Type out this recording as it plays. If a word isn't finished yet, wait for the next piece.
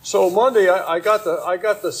So Monday, I got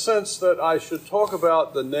the sense that I should talk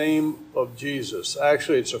about the name of Jesus.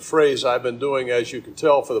 Actually, it's a phrase I've been doing, as you can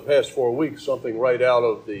tell, for the past 4 weeks, something right out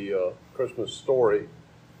of the Christmas story,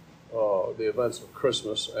 the events of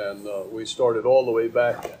Christmas. And we started all the way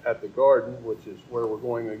back at the garden, which is where we're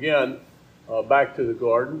going again, back to the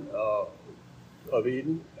Garden of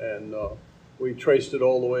Eden. And we traced it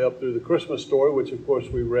all the way up through the Christmas story, which, of course,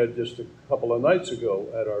 we read just a couple of nights ago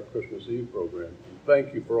at our Christmas Eve program. And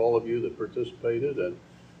thank you for all of you that participated and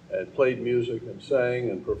played music and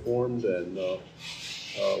sang and performed. And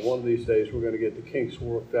one of these days, we're going to get the kinks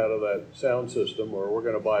worked out of that sound system, or we're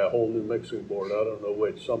going to buy a whole new mixing board. I don't know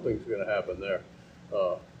which. Something's going to happen there.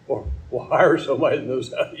 Or we'll hire somebody that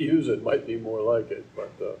knows how to use it. Might be more like it.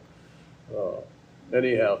 But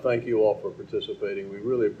anyhow, thank you all for participating. We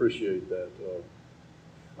really appreciate that.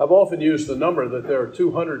 I've often used the number that there are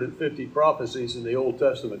 250 prophecies in the Old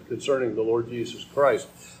Testament concerning the Lord Jesus Christ.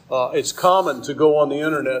 It's common to go on the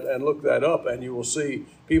internet and look that up, and you will see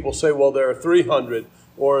people say, well, there are 300,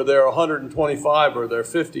 or there are 125, or there are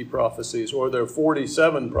 50 prophecies, or there are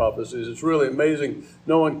 47 prophecies. It's really amazing.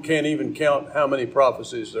 No one can even count how many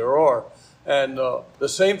prophecies there are. And the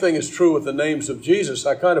same thing is true with the names of Jesus.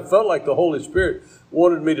 I kind of felt like the Holy Spirit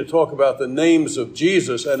wanted me to talk about the names of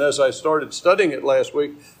Jesus. And as I started studying it last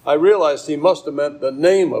week, I realized he must have meant the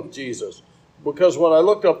name of Jesus. Because when I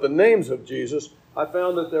looked up the names of Jesus, I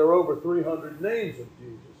found that there are over 300 names of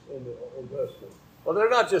Jesus in the Old Testament. Well, they're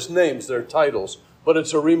not just names, they're titles. But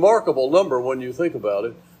it's a remarkable number when you think about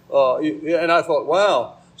it. And I thought,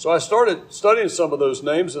 wow. So I started studying some of those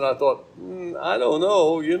names, and I thought, I don't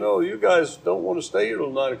know. You guys don't want to stay here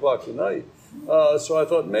till 9 o'clock tonight. So I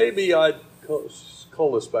thought maybe I'd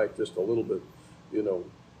cull this back just a little bit,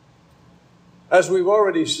 As we've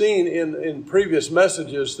already seen in previous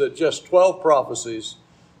messages, that just 12 prophecies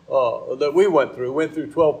that we went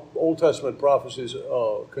through 12 Old Testament prophecies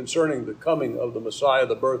concerning the coming of the Messiah,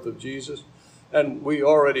 the birth of Jesus. And we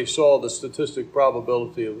already saw the statistic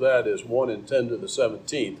probability of that is 1 in 10 to the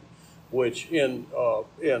 17th, which in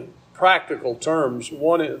practical terms,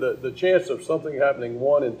 the chance of something happening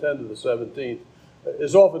 1 in 10 to the 17th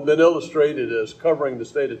has often been illustrated as covering the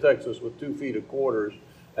state of Texas with 2 feet of quarters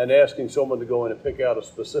and asking someone to go in and pick out a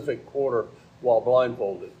specific quarter while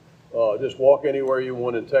blindfolded. Just walk anywhere you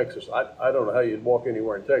want in Texas. I don't know how you'd walk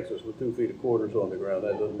anywhere in Texas with 2 feet of quarters on the ground.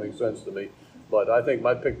 That doesn't make sense to me. But I think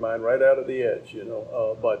I'd pick mine right out of the edge,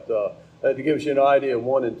 But that gives you an idea of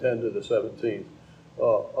 1 in 10 to the 17th.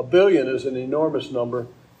 A billion is an enormous number.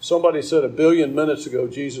 Somebody said 1 billion minutes ago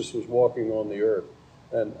Jesus was walking on the earth.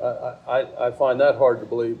 And I find that hard to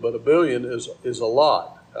believe, but 1 billion is a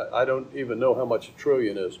lot. I don't even know how much a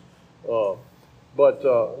trillion is. But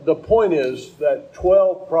the point is that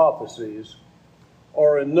 12 prophecies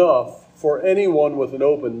are enough for anyone with an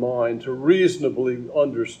open mind to reasonably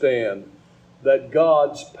understand that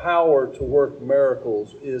God's power to work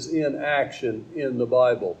miracles is in action in the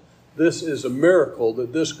Bible. This is a miracle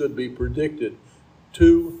that this could be predicted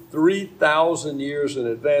 3,000 years in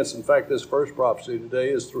advance. In fact, this first prophecy today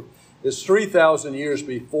is 3,000 years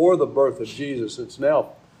before the birth of Jesus. It's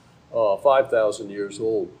now 5,000 years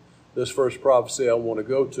old. This first prophecy I want to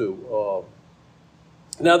go to.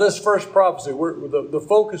 Now, this first prophecy, the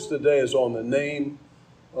focus today is on the name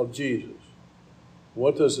of Jesus.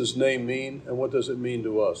 What does his name mean, and what does it mean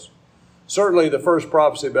to us? Certainly, the first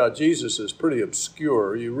prophecy about Jesus is pretty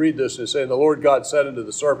obscure. You read this and say, the Lord God said unto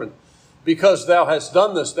the serpent, because thou hast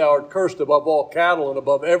done this, thou art cursed above all cattle and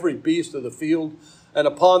above every beast of the field, and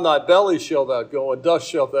upon thy belly shalt thou go, and dust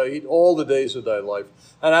shalt thou eat all the days of thy life.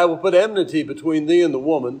 And I will put enmity between thee and the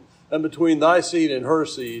woman, and between thy seed and her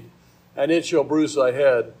seed, and it shall bruise thy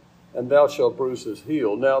head, and thou shalt bruise his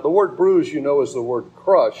heel. Now, the word bruise, is the word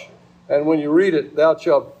crush. And when you read it, thou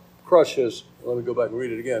shalt crush his, let me go back and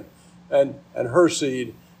read it again, and her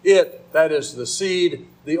seed. It, that is the seed,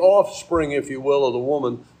 the offspring, if you will, of the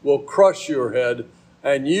woman, will crush your head,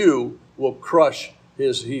 and you will crush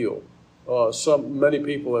his heel. Many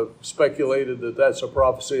people have speculated that that's a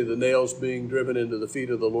prophecy of the nails being driven into the feet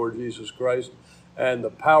of the Lord Jesus Christ and the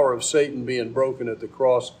power of Satan being broken at the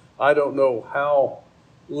cross. I don't know how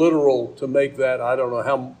literal to make that. I don't know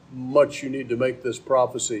how much you need to make this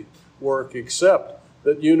prophecy work, except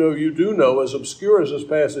that you do know, as obscure as this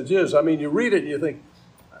passage is. I mean, you read it and you think,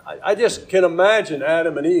 I just can imagine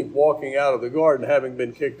Adam and Eve walking out of the garden, having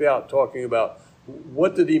been kicked out, talking about,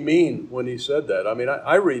 what did he mean when he said that? I mean,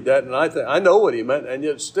 I read that and I think, I know what he meant, and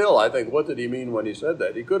yet still I think, what did he mean when he said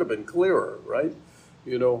that? He could have been clearer, right?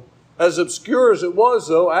 As obscure as it was,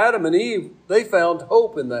 though, Adam and Eve, they found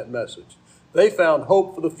hope in that message. They found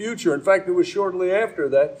hope for the future. In fact, it was shortly after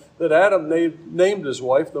that Adam named his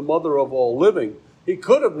wife the mother of all living. He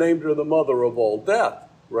could have named her the mother of all death,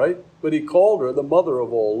 right? But he called her the mother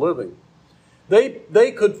of all living.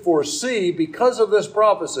 They could foresee, because of this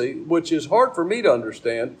prophecy, which is hard for me to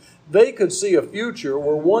understand, they could see a future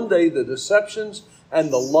where one day the deceptions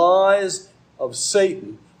and the lies of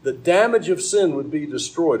Satan, the damage of sin would be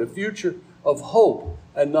destroyed, a future of hope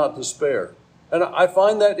and not despair. And I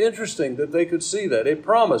find that interesting that they could see that. A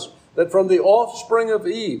promise that from the offspring of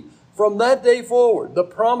Eve, from that day forward, the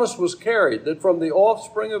promise was carried that from the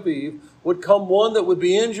offspring of Eve would come one that would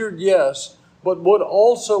be injured, yes, but would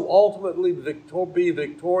also ultimately be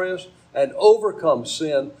victorious and overcome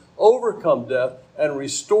sin, overcome death, and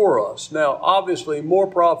restore us. Now, obviously, more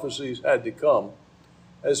prophecies had to come.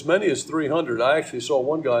 As many as 300. I actually saw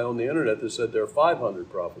one guy on the internet that said there are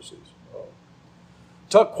 500 prophecies.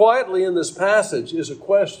 Tucked quietly in this passage is a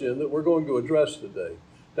question that we're going to address today.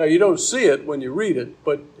 Now, you don't see it when you read it,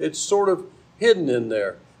 but it's sort of hidden in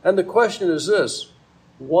there. And the question is this: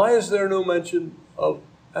 why is there no mention of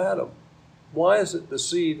Adam? Why is it the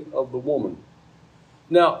seed of the woman?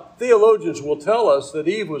 Now, theologians will tell us that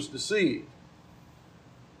Eve was deceived.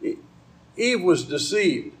 Eve was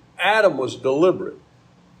deceived. Adam was deliberate.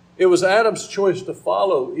 It was Adam's choice to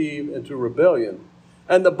follow Eve into rebellion.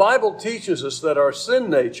 And the Bible teaches us that our sin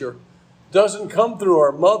nature doesn't come through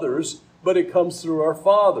our mothers, but it comes through our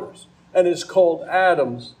fathers. And it's called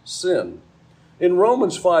Adam's sin. In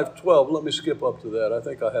Romans 5:12, let me skip up to that. I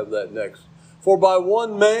think I have that next. For by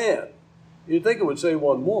one man, you'd think it would say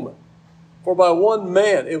one woman. For by one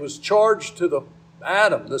man, it was charged to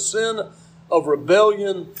Adam. The sin of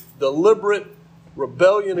rebellion, deliberate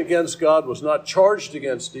rebellion against God, was not charged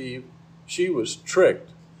against Eve. She was tricked.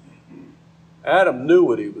 Adam knew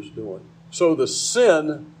what he was doing. So the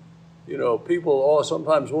sin, people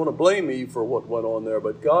sometimes want to blame Eve for what went on there,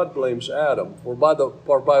 but God blames Adam. For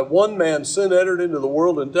by one man sin entered into the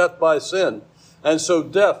world, and death by sin. And so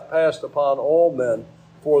death passed upon all men,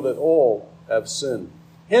 for that all have sinned.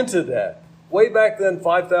 Hinted at, way back then,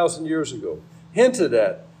 5,000 years ago, hinted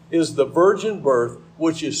at is the virgin birth,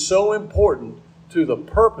 which is so important to the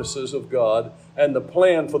purposes of God and the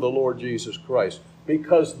plan for the Lord Jesus Christ,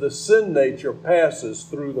 because the sin nature passes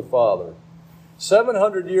through the Father.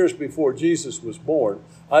 700 years before Jesus was born,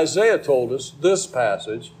 Isaiah told us this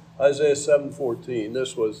passage, Isaiah 7:14.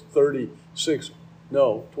 This was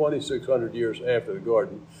 2,600 years after the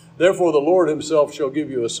garden. Therefore the Lord himself shall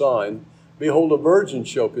give you a sign. Behold, a virgin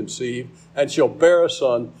shall conceive and shall bear a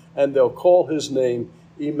son, and they'll call his name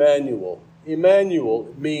Emmanuel.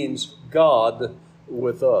 Emmanuel means God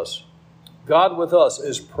with us. God with us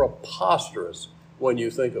is preposterous when you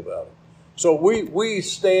think about it. So we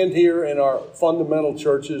stand here in our fundamental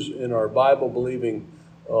churches, in our Bible-believing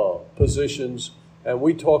positions, and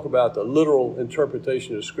we talk about the literal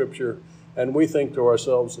interpretation of Scripture, and we think to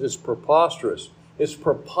ourselves, it's preposterous. It's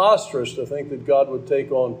preposterous to think that God would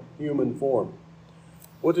take on human form.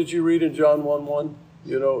 What did you read in John 1:1?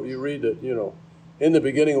 You read that, in the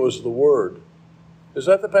beginning was the Word. Is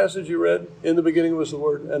that the passage you read? In the beginning was the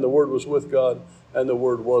Word, and the Word was with God, and the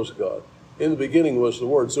Word was God. In the beginning was the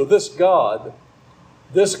Word. So this God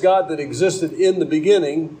that existed in the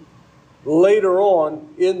beginning, later on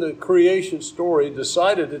in the creation story,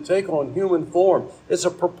 decided to take on human form. It's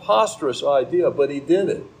a preposterous idea, but he did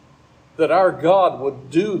it. That our God would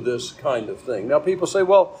do this kind of thing. Now people say,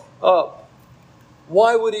 well,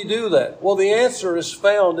 why would he do that? Well, the answer is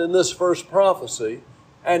found in this first prophecy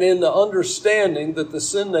and in the understanding that the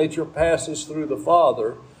sin nature passes through the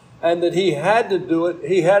Father, and that he had to do it.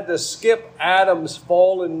 He had to skip Adam's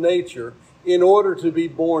fallen nature in order to be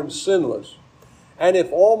born sinless. And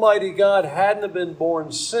if Almighty God hadn't have been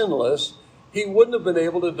born sinless, he wouldn't have been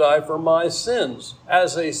able to die for my sins.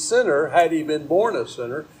 As a sinner, had he been born a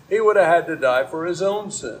sinner, he would have had to die for his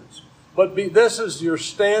own sins. But this is your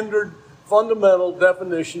standard fundamental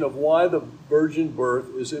definition of why the virgin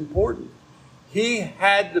birth is important. He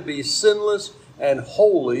had to be sinless and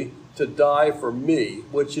holy to die for me,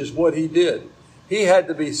 which is what he did. He had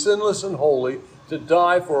to be sinless and holy to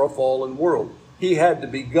die for a fallen world. He had to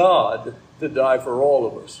be God to die for all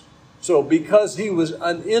of us. So because he was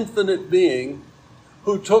an infinite being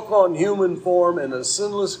who took on human form in a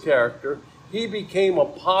sinless character, he became a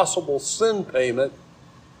possible sin payment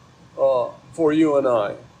for you and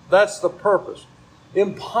I. That's the purpose.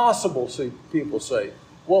 Impossible, see, people say.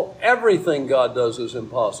 Well, everything God does is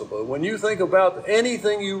impossible. When you think about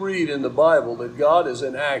anything you read in the Bible that God is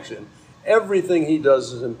in action, everything he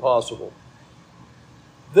does is impossible.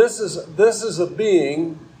 This is a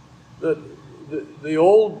being that the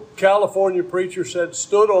old California preacher said,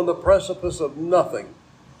 stood on the precipice of nothing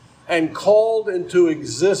and called into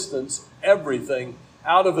existence everything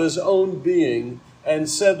out of his own being and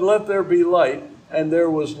said, let there be light, and there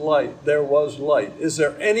was light. There was light. Is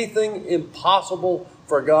there anything impossible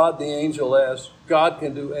for God? The angel asked. God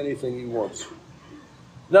can do anything he wants.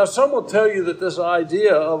 Now, some will tell you that this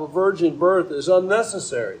idea of a virgin birth is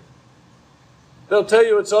unnecessary. They'll tell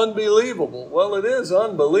you it's unbelievable. Well, it is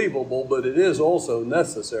unbelievable, but it is also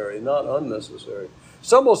necessary, not unnecessary.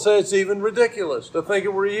 Some will say it's even ridiculous to think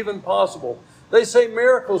it were even possible. They say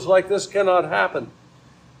miracles like this cannot happen.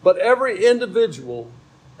 But every individual,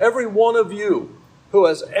 every one of you who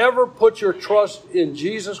has ever put your trust in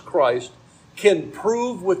Jesus Christ can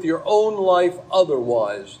prove with your own life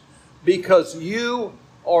otherwise, because you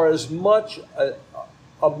are as much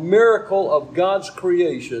a miracle of God's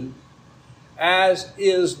creation as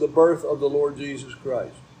is the birth of the Lord Jesus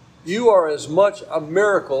Christ. You are as much a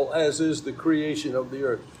miracle as is the creation of the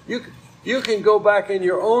earth. You can go back in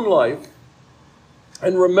your own life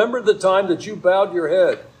and remember the time that you bowed your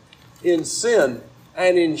head in sin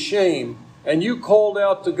and in shame, and you called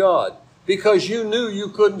out to God because you knew you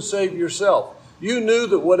couldn't save yourself. You knew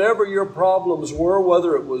that whatever your problems were,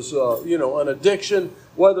 whether it was an addiction,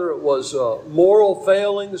 whether it was moral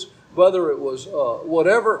failings, whether it was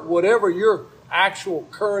whatever your actual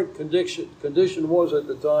current condition was at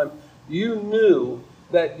the time, you knew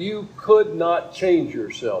that you could not change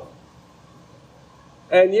yourself.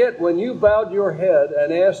 And yet, when you bowed your head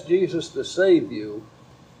and asked Jesus to save you,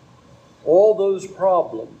 all those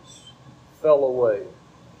problems fell away.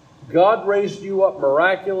 God raised you up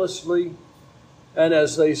miraculously, and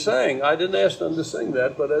as they sang, I didn't ask them to sing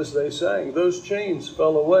that, but as they sang, those chains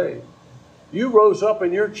fell away. You rose up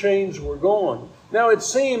and your chains were gone. Now it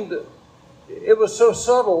seemed it was so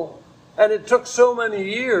subtle, and it took so many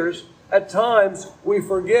years, at times we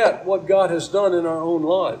forget what God has done in our own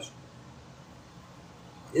lives.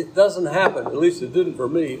 It doesn't happen, at least it didn't for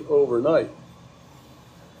me, overnight.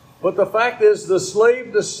 But the fact is, the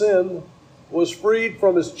slave to sin was freed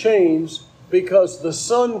from his chains because the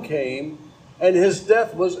Son came, and his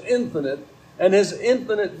death was infinite, and his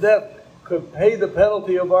infinite death could pay the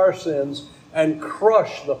penalty of our sins and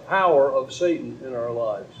crush the power of Satan in our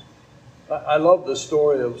lives. I love the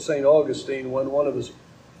story of St. Augustine when one of his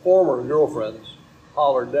former girlfriends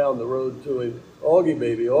hollered down the road to him, Augie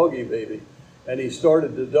baby. And he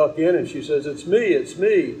started to duck in, and she says, it's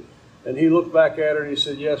me. And he looked back at her and he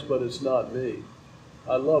said, yes, but it's not me.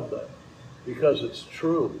 I love that because it's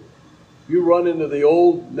true. You run into the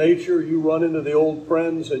old nature, you run into the old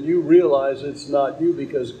friends, and you realize it's not you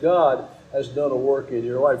because God has done a work in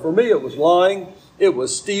your life. For me, it was lying, it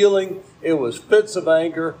was stealing, it was fits of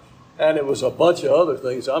anger, and it was a bunch of other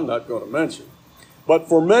things I'm not going to mention. But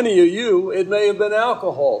for many of you, it may have been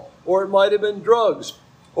alcohol, or it might have been drugs,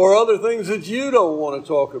 or other things that you don't want to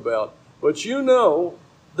talk about. But you know,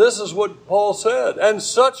 this is what Paul said, and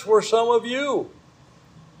such were some of you.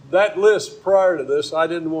 That list prior to this, I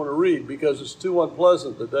didn't want to read because it's too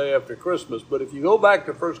unpleasant the day after Christmas. But if you go back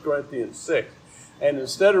to 1 Corinthians 6, and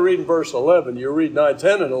instead of reading verse 11, you read 9,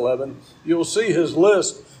 10, and 11, you'll see his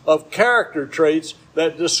list of character traits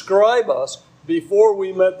that describe us before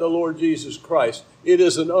we met the Lord Jesus Christ. It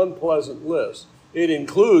is an unpleasant list. It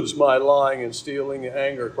includes my lying and stealing and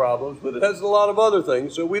anger problems, but it has a lot of other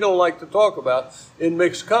things that we don't like to talk about in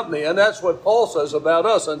mixed company. And that's what Paul says about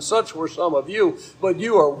us. And such were some of you, but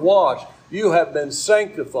you are washed. You have been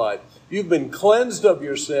sanctified. You've been cleansed of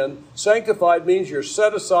your sin. Sanctified means you're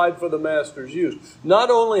set aside for the Master's use. Not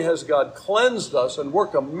only has God cleansed us and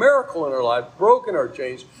worked a miracle in our life, broken our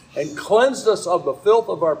chains, and cleansed us of the filth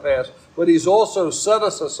of our past, but he's also set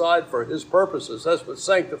us aside for his purposes. That's what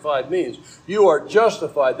sanctified means. You are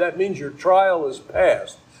justified. That means your trial is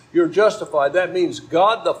passed. You're justified. That means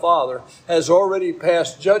God the Father has already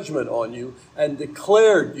passed judgment on you and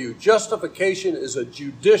declared you. Justification is a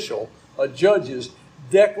judge's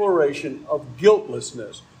declaration of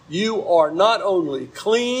guiltlessness. You are not only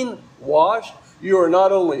clean, washed, you are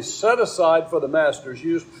not only set aside for the Master's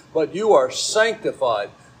use, but you are sanctified.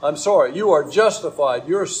 You are justified.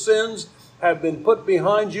 Your sins have been put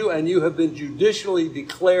behind you, and you have been judicially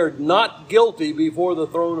declared not guilty before the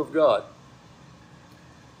throne of God.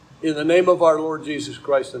 In the name of our Lord Jesus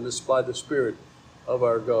Christ, and this by the Spirit of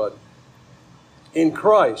our God. In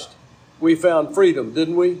Christ, we found freedom,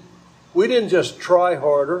 didn't we? We didn't just try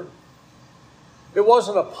harder. It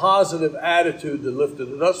wasn't a positive attitude that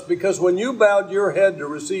lifted us, because when you bowed your head to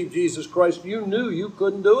receive Jesus Christ, you knew you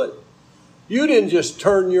couldn't do it. You didn't just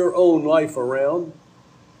turn your own life around.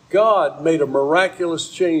 God made a miraculous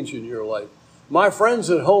change in your life. My friends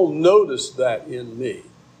at home noticed that in me.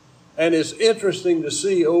 And it's interesting to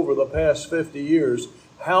see over the past 50 years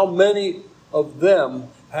how many of them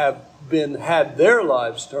have had their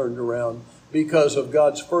lives turned around because of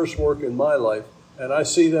God's first work in my life. And I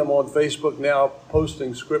see them on Facebook now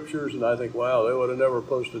posting scriptures, and I think, wow, they would have never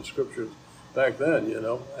posted scriptures back then, you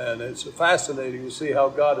know. And it's fascinating to see how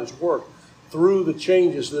God has worked through the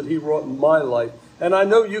changes that he wrought in my life. And I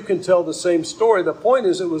know you can tell the same story. The point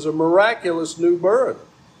is, it was a miraculous new birth.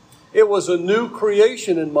 It was a new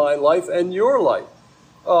creation in my life and your life.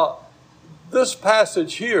 This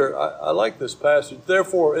passage here, I like this passage.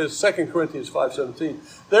 Therefore, it's 2 Corinthians 5:17.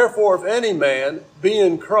 Therefore, if any man be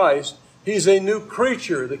in Christ, he's a new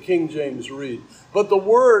creature, the King James read. But the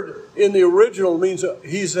word in the original means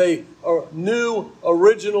he's a new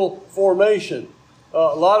original formation.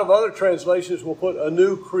 A lot of other translations will put a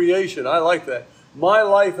new creation. I like that. My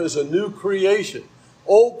life is a new creation.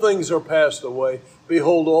 Old things are passed away.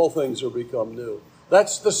 Behold, all things are become new.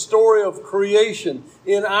 That's the story of creation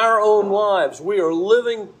in our own lives. We are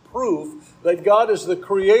living proof that God is the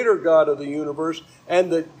creator God of the universe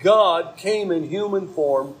and that God came in human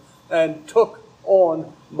form and took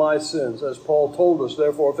on my sins. As Paul told us,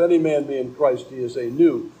 therefore, if any man be in Christ, he is a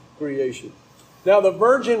new creation. Now, the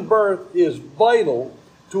virgin birth is vital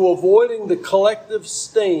to avoiding the collective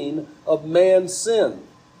stain of man's sin.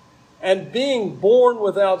 And being born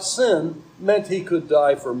without sin meant he could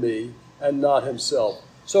die for me and not himself.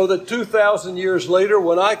 So that 2,000 years later,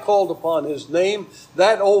 when I called upon his name,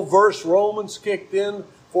 that old verse Romans kicked in,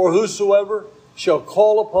 for whosoever shall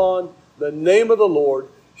call upon the name of the Lord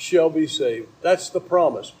shall be saved. That's the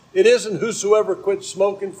promise. It isn't whosoever quits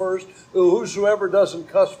smoking first, or whosoever doesn't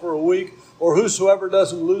cuss for a week, or whosoever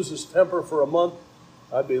doesn't lose his temper for a month.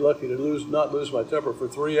 I'd be lucky to not lose my temper for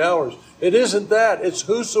 3 hours. It isn't that. It's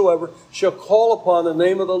whosoever shall call upon the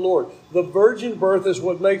name of the Lord. The virgin birth is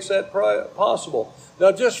what makes that possible.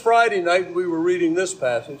 Now, just Friday night, we were reading this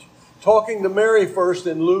passage, talking to Mary first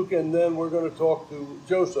in Luke, and then we're going to talk to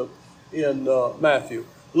Joseph in Matthew.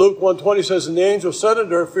 Luke 1:20 says, and the angel said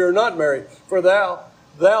unto her, fear not, Mary, for thou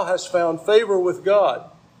hast found favor with God.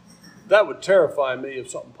 That would terrify me if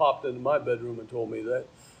something popped into my bedroom and told me that.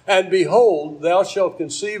 And behold, thou shalt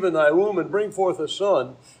conceive in thy womb and bring forth a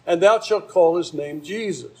son, and thou shalt call his name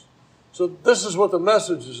Jesus. So this is what the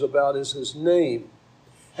message is about, is his name.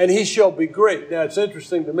 And he shall be great. Now, it's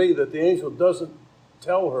interesting to me that the angel doesn't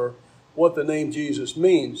tell her what the name Jesus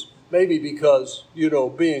means. Maybe because,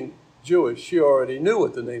 being Jewish, she already knew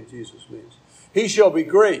what the name Jesus means. He shall be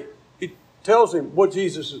great. He tells him what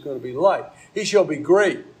Jesus is going to be like. He shall be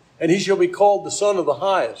great, and he shall be called the Son of the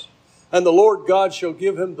Highest. And the Lord God shall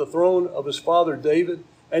give him the throne of his father David,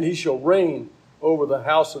 and he shall reign over the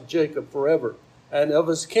house of Jacob forever. And of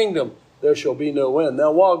his kingdom there shall be no end.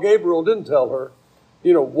 Now, while Gabriel didn't tell her,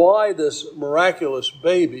 why this miraculous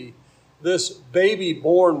baby, this baby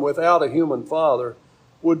born without a human father,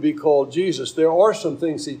 would be called Jesus, there are some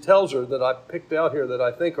things he tells her that I picked out here that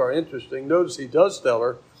I think are interesting. Notice he does tell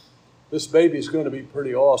her this baby is going to be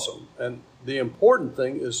pretty awesome. And the important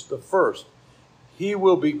thing is the first. He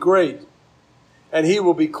will be great, and he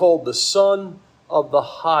will be called the Son of the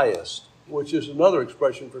Highest, which is another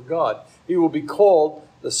expression for God. He will be called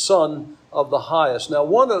the Son of the Highest. Now,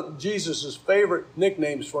 one of Jesus' favorite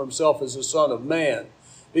nicknames for himself is the Son of Man,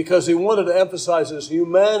 because he wanted to emphasize his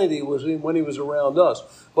humanity when he was around us.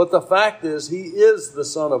 But the fact is, he is the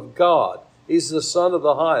Son of God. He's the Son of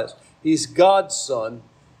the Highest. He's God's Son.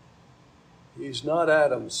 He's not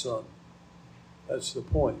Adam's son. That's the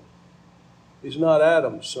point. He's not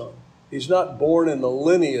Adam's son. He's not born in the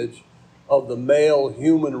lineage of the male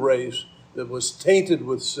human race that was tainted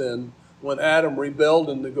with sin when Adam rebelled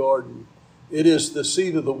in the garden. It is the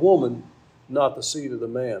seed of the woman, not the seed of the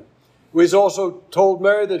man. He's also told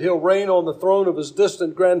Mary that he'll reign on the throne of his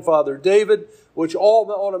distant grandfather David, which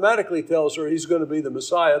all automatically tells her he's going to be the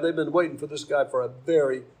Messiah. They've been waiting for this guy for a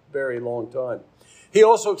very, very long time. He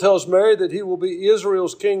also tells Mary that he will be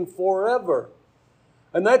Israel's king forever.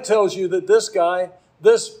 And that tells you that this guy,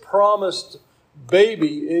 this promised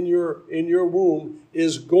baby in your womb,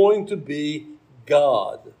 is going to be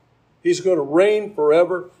God. He's going to reign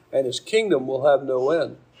forever, and his kingdom will have no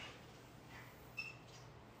end.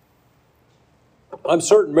 I'm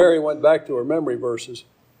certain Mary went back to her memory verses.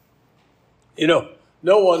 No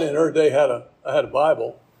one in her day had a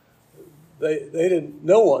Bible. They didn't.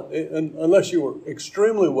 No one, unless you were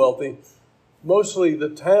extremely wealthy. Mostly the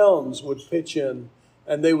towns would pitch in,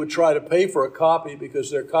 and they would try to pay for a copy because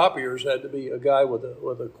their copiers had to be a guy with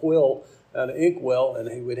a quill an inkwell, and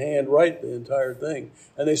he would handwrite the entire thing.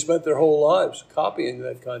 And they spent their whole lives copying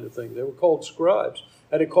that kind of thing. They were called scribes.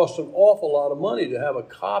 And it cost an awful lot of money to have a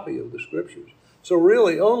copy of the scriptures. So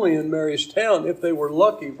really, only in Mary's town, if they were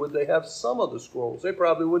lucky, would they have some of the scrolls. They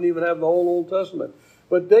probably wouldn't even have the whole Old Testament.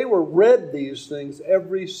 But they were read these things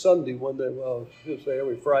every Sunday when they, well, I should say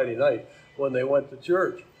every Friday night when they went to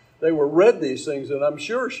church. They were read these things, and I'm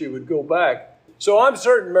sure she would go back. So I'm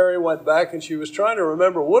certain Mary went back and she was trying to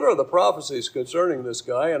remember what are the prophecies concerning this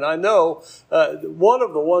guy. And I know one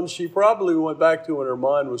of the ones she probably went back to in her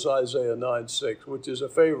mind was Isaiah 9:6, which is a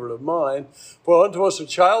favorite of mine. For unto us a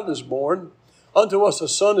child is born, unto us a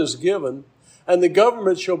son is given, and the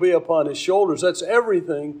government shall be upon his shoulders. That's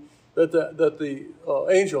everything that the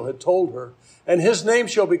angel had told her. And his name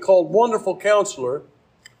shall be called Wonderful Counselor,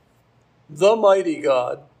 the Mighty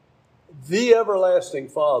God, the Everlasting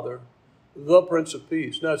Father, the Prince of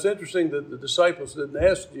Peace. Now, it's interesting that the disciples didn't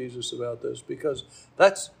ask Jesus about this because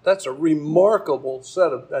that's a remarkable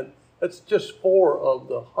set of, and that's just 4 of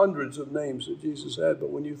the hundreds of names that Jesus had.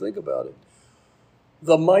 But when you think about it,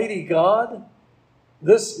 the mighty God,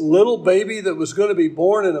 this little baby that was going to be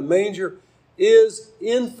born in a manger is,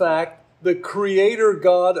 in fact, the creator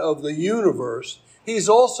God of the universe. He's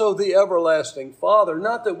also the everlasting Father.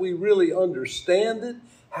 Not that we really understand it,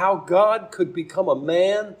 how God could become a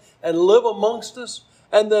man and live amongst us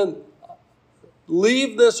and then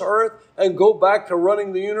leave this earth and go back to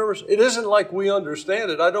running the universe. It isn't like we understand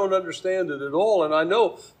it. I don't understand it at all. And I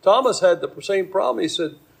know Thomas had the same problem. He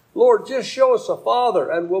said, Lord, just show us a Father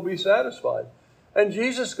and we'll be satisfied. And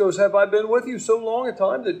Jesus goes, have I been with you so long a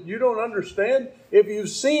time that you don't understand? If you've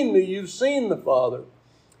seen me, you've seen the Father.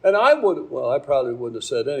 And I probably wouldn't have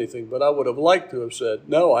said anything, but I would have liked to have said,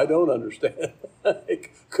 no, I don't understand.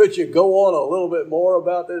 Could you go on a little bit more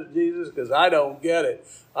about this, Jesus? Because I don't get it.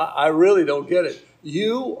 I really don't get it.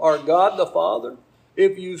 You are God the Father.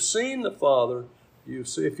 If you've seen the Father,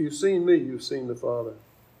 if you've seen me, you've seen the Father.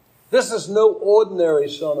 This is no ordinary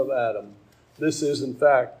son of Adam. This is, in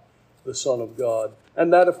fact, the Son of God.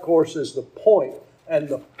 And that, of course, is the point and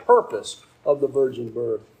the purpose of the virgin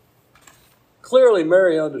birth. Clearly,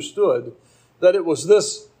 Mary understood that it was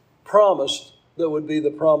this promised that would be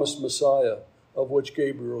the promised Messiah of which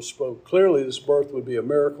Gabriel spoke. Clearly, this birth would be a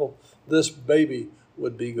miracle. This baby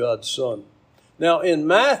would be God's son. Now, in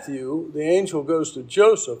Matthew, the angel goes to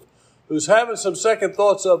Joseph, who's having some second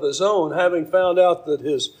thoughts of his own, having found out that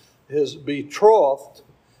his betrothed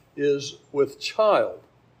is with child.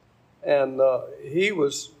 And he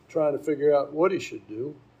was trying to figure out what he should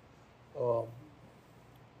do.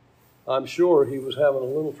 I'm sure he was having a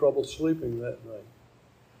little trouble sleeping that night.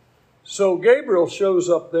 So Gabriel shows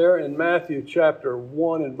up there in Matthew chapter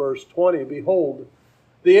 1 and verse 20. Behold,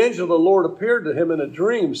 the angel of the Lord appeared to him in a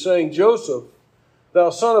dream, saying, Joseph, thou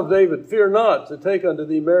son of David, fear not to take unto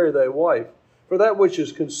thee Mary thy wife, for that which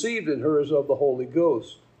is conceived in her is of the Holy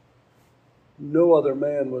Ghost. No other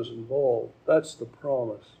man was involved. That's the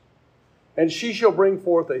promise. And she shall bring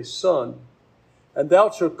forth a son, and thou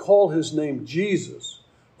shalt call his name Jesus,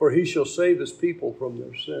 for he shall save his people from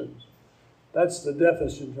their sins. That's the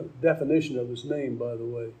definition of his name, by the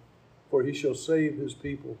way. For he shall save his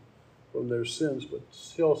people from their sins, but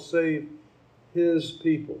shall save his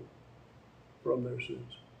people from their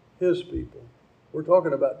sins. His people. We're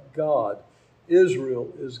talking about God.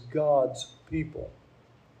 Israel is God's people.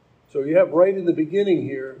 So you have right in the beginning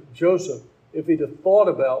here, Joseph, if he'd have thought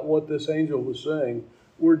about what this angel was saying,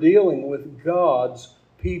 we're dealing with God's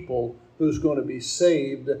people who's going to be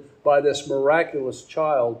saved by this miraculous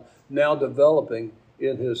child now developing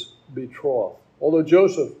in his betrothed. Although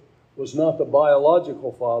Joseph was not the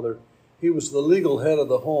biological father, he was the legal head of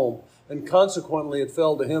the home, and consequently it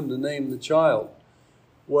fell to him to name the child.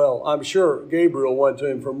 Well, I'm sure Gabriel went to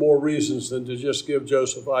him for more reasons than to just give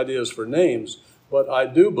Joseph ideas for names, but I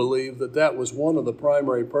do believe that that was one of the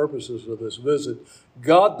primary purposes of this visit.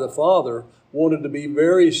 God the Father wanted to be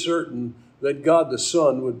very certain that God the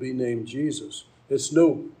Son would be named Jesus. It's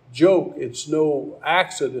no joke, it's no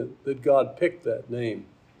accident that God picked that name.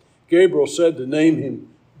 Gabriel said to name him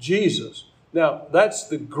Jesus. Now, that's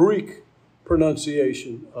the Greek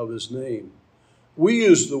pronunciation of his name. We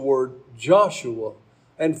use the word Joshua,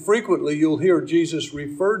 and frequently you'll hear Jesus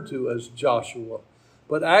referred to as Joshua.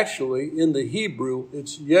 But actually, in the Hebrew,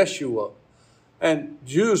 it's Yeshua. And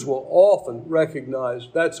Jews will often recognize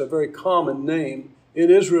that's a very common name in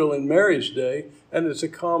Israel in Mary's day, and it's a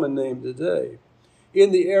common name today.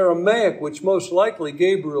 In the Aramaic, which most likely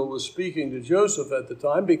Gabriel was speaking to Joseph at the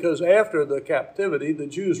time, because after the captivity,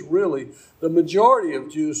 the majority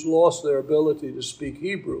of Jews lost their ability to speak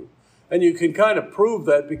Hebrew. And you can kind of prove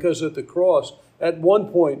that because at the cross, at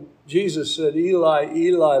one point, Jesus said, Eli,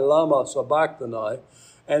 Eli, lama sabachthani,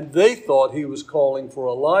 and they thought he was calling for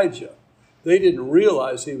Elijah. They didn't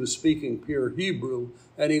realize he was speaking pure Hebrew,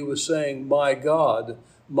 and he was saying, my God,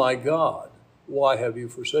 why have you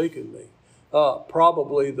forsaken me?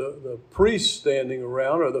 Probably the priests standing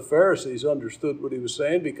around or the Pharisees understood what he was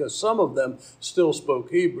saying because some of them still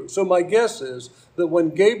spoke Hebrew. So my guess is that when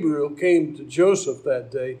Gabriel came to Joseph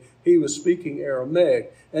that day, he was speaking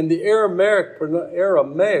Aramaic. And the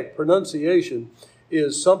Aramaic pronunciation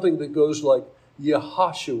is something that goes like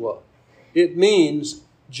Yahashua. It means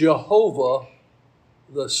Jehovah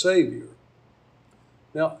the Savior.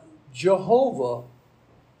 Now, Jehovah,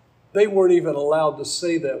 they weren't even allowed to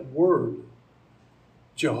say that word,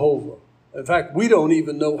 Jehovah. In fact, we don't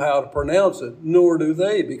even know how to pronounce it, nor do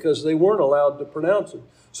they, because they weren't allowed to pronounce it.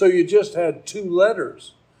 So you just had two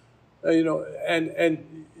letters, and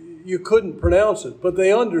you couldn't pronounce it. But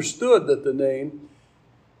they understood that the name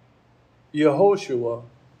Yehoshua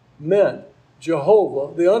meant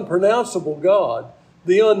Jehovah, the unpronounceable God,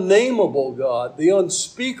 the unnameable God, the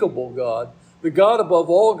unspeakable God, the God above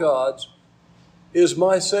all gods, is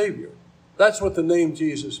my Savior. That's what the name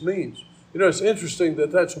Jesus means. It's interesting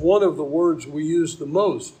that that's one of the words we use the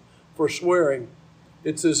most for swearing.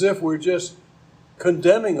 It's as if we're just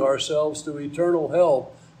condemning ourselves to eternal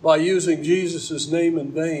hell by using Jesus' name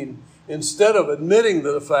in vain, instead of admitting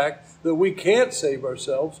the fact that we can't save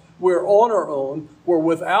ourselves, we're on our own, we're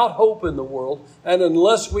without hope in the world, and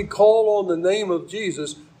unless we call on the name of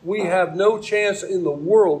Jesus, we have no chance in the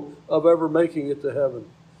world of ever making it to heaven.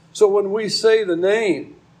 So when we say the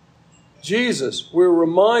name Jesus, we're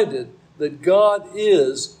reminded that God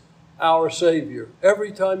is our Savior.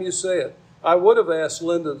 Every time you say it. I would have asked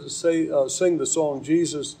Linda to sing the song,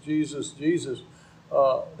 Jesus, Jesus, Jesus.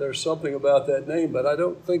 There's something about that name, but I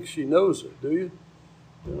don't think she knows it. Do you?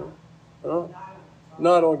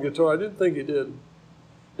 Not on guitar. I didn't think he did.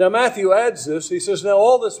 Now Matthew adds this. He says, now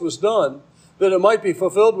all this was done that it might be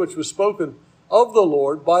fulfilled which was spoken of the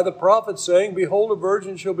Lord by the prophet, saying, behold, a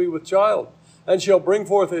virgin shall be with child, and shall bring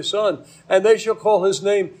forth a son, and they shall call his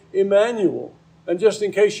name Emmanuel. And just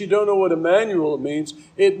in case you don't know what Emmanuel means,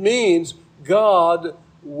 it means God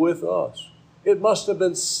with us. It must have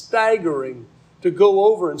been staggering to go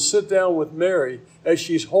over and sit down with Mary as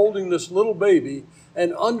she's holding this little baby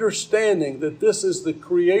and understanding that this is the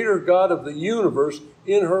creator God of the universe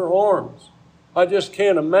in her arms. I just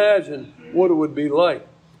can't imagine what it would be like.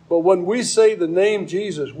 But when we say the name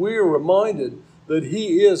Jesus, we are reminded that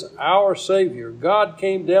he is our Savior. God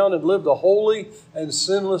came down and lived a holy and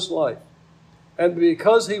sinless life. And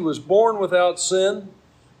because he was born without sin,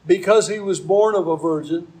 because he was born of a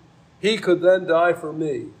virgin, he could then die for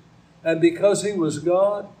me. And because he was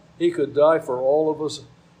God, he could die for all of us,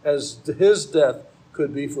 as his death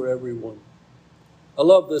could be for everyone. I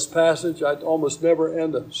love this passage. I'd almost never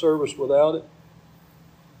end a service without it.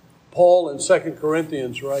 Paul in 2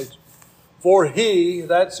 Corinthians writes, for he,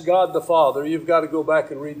 that's God the Father, you've got to go back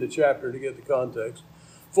and read the chapter to get the context.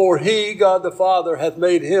 For he, God the Father, hath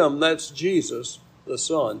made him, that's Jesus, the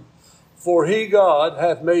Son. For he, God,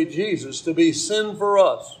 hath made Jesus to be sin for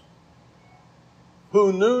us,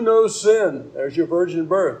 who knew no sin. There's your virgin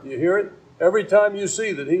birth. You hear it? Every time you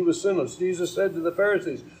see that he was sinless, Jesus said to the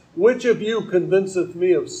Pharisees, which of you convinceth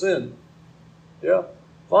me of sin? Yeah.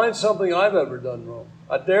 Find something I've ever done wrong.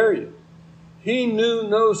 I dare you. He knew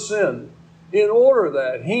no sin. In order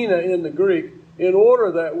that, hina in the Greek, in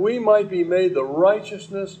order that we might be made the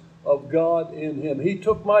righteousness of God in him. He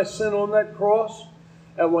took my sin on that cross.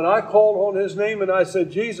 And when I called on his name and I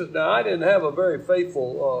said, Jesus, now I didn't have a very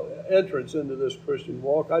faithful entrance into this Christian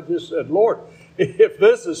walk. I just said, Lord, if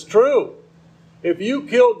this is true, if you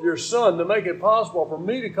killed your son to make it possible for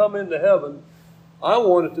me to come into heaven, I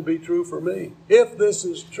want it to be true for me. If this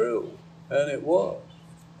is true, and it was.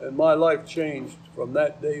 And my life changed from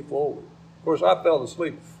that day forward. Of course, I fell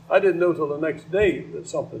asleep. I didn't know till the next day that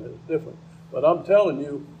something was different. But I'm telling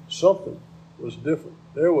you, something was different.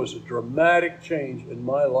 There was a dramatic change in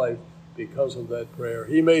my life because of that prayer.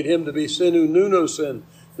 He made him to be sin who knew no sin,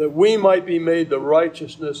 that we might be made the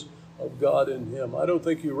righteousness of God in him. I don't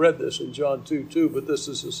think you read this in John 2:2, but this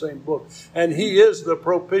is the same book. And he is the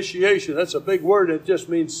propitiation. That's a big word. It just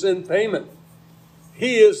means sin payment.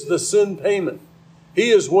 He is the sin payment. He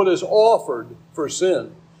is what is offered for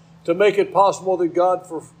sin to make it possible that God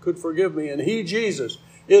could forgive me. And he, Jesus,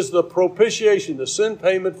 is the propitiation, the sin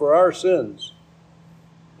payment for our sins.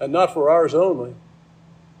 And not for ours only,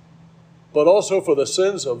 but also for the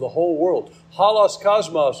sins of the whole world. Halos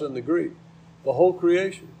kosmos in the Greek, the whole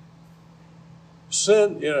creation.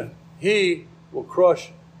 Sin, he will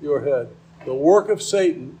crush your head. The work of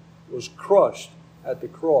Satan was crushed at the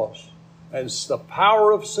cross. And the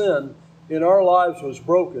power of sin in our lives was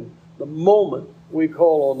broken the moment we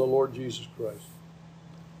call on the Lord Jesus Christ.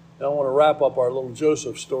 Now I want to wrap up our little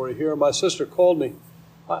Joseph story here. My sister called me,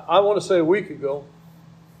 I want to say a week ago,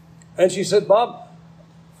 and she said, Bob,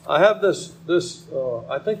 I have this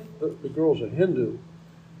I think the girl's a Hindu,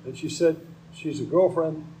 and she said she's a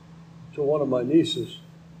girlfriend to one of my nieces,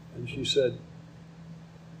 and she said,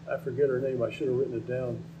 I forget her name, I should have written it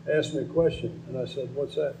down, asked me a question, and I said,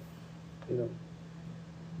 what's that? You know,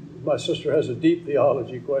 my sister has a deep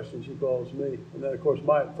theology question, she calls me, and then of course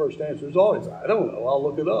my first answer is always, I don't know, I'll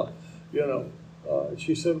look it up, you know.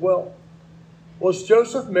 She said, well, was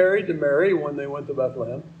Joseph married to Mary when they went to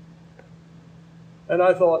Bethlehem? And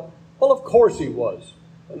I thought, well, of course he was.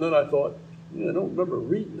 And then I thought, I don't remember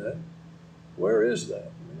reading that. Where is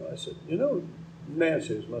that? And I said,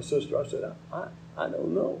 Nancy is my sister. I said, I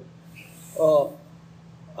don't know.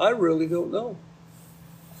 I really don't know.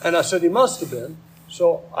 And I said, he must have been.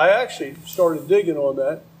 So I actually started digging on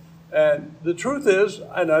that. And the truth is,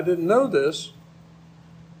 and I didn't know this,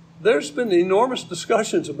 there's been enormous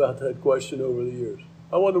discussions about that question over the years.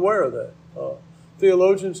 I wasn't aware of that.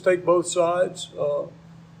 Theologians take both sides.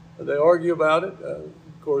 They argue about it.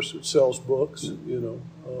 Of course, it sells books,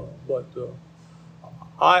 But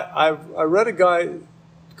I read a guy,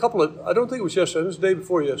 I don't think it was yesterday, it was the day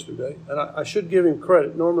before yesterday, and I should give him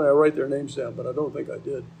credit. Normally I write their names down, but I don't think I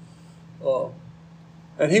did.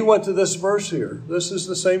 And he went to this verse here. This is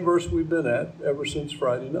the same verse we've been at ever since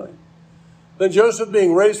Friday night. Then Joseph,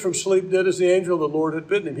 being raised from sleep, did as the angel of the Lord had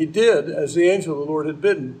bidden him. He did as the angel of the Lord had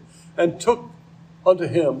bidden, and took unto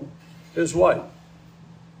him his wife.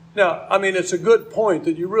 Now, it's a good point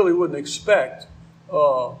that you really wouldn't expect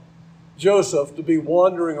Joseph to be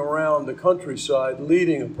wandering around the countryside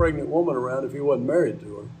leading a pregnant woman around if he wasn't married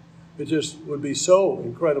to her. It just would be so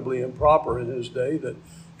incredibly improper in his day that,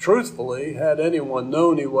 truthfully, had anyone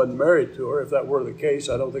known he wasn't married to her, if that were the case,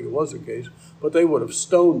 I don't think it was the case, but they would have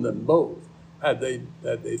stoned them both had they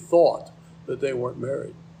thought that they weren't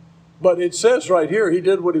married. But it says right here, he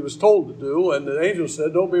did what he was told to do, and the angel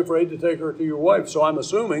said, don't be afraid to take her to your wife. So I'm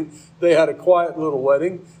assuming they had a quiet little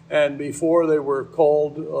wedding, and before they were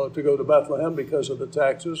called to go to Bethlehem because of the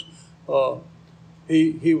taxes,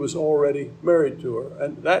 he was already married to her.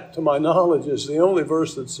 And that, to my knowledge, is the only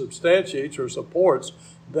verse that substantiates or supports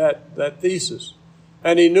that thesis.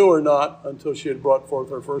 And he knew her not until she had brought forth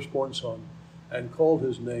her firstborn son and called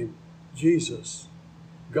his name Jesus,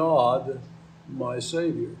 God, my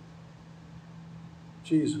Savior.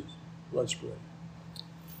 Jesus. Let's pray.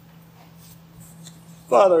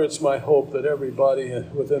 Father, it's my hope that everybody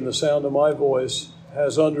within the sound of my voice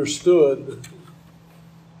has understood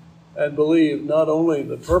and believed not only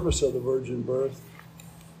the purpose of the virgin birth,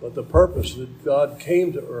 but the purpose that God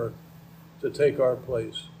came to earth to take our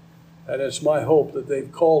place. And it's my hope that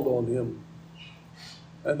they've called on him,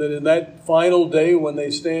 and that in that final day when they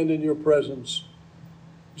stand in your presence,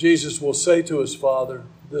 Jesus will say to his Father,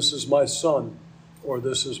 this is my son, or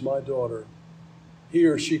this is my daughter. He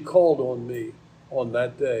or she called on me on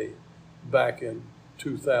that day back in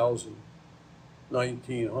 2000,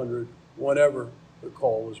 1900, whenever the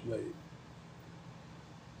call was made.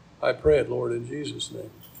 I pray it, Lord, in Jesus'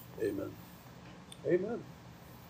 name. Amen. Amen.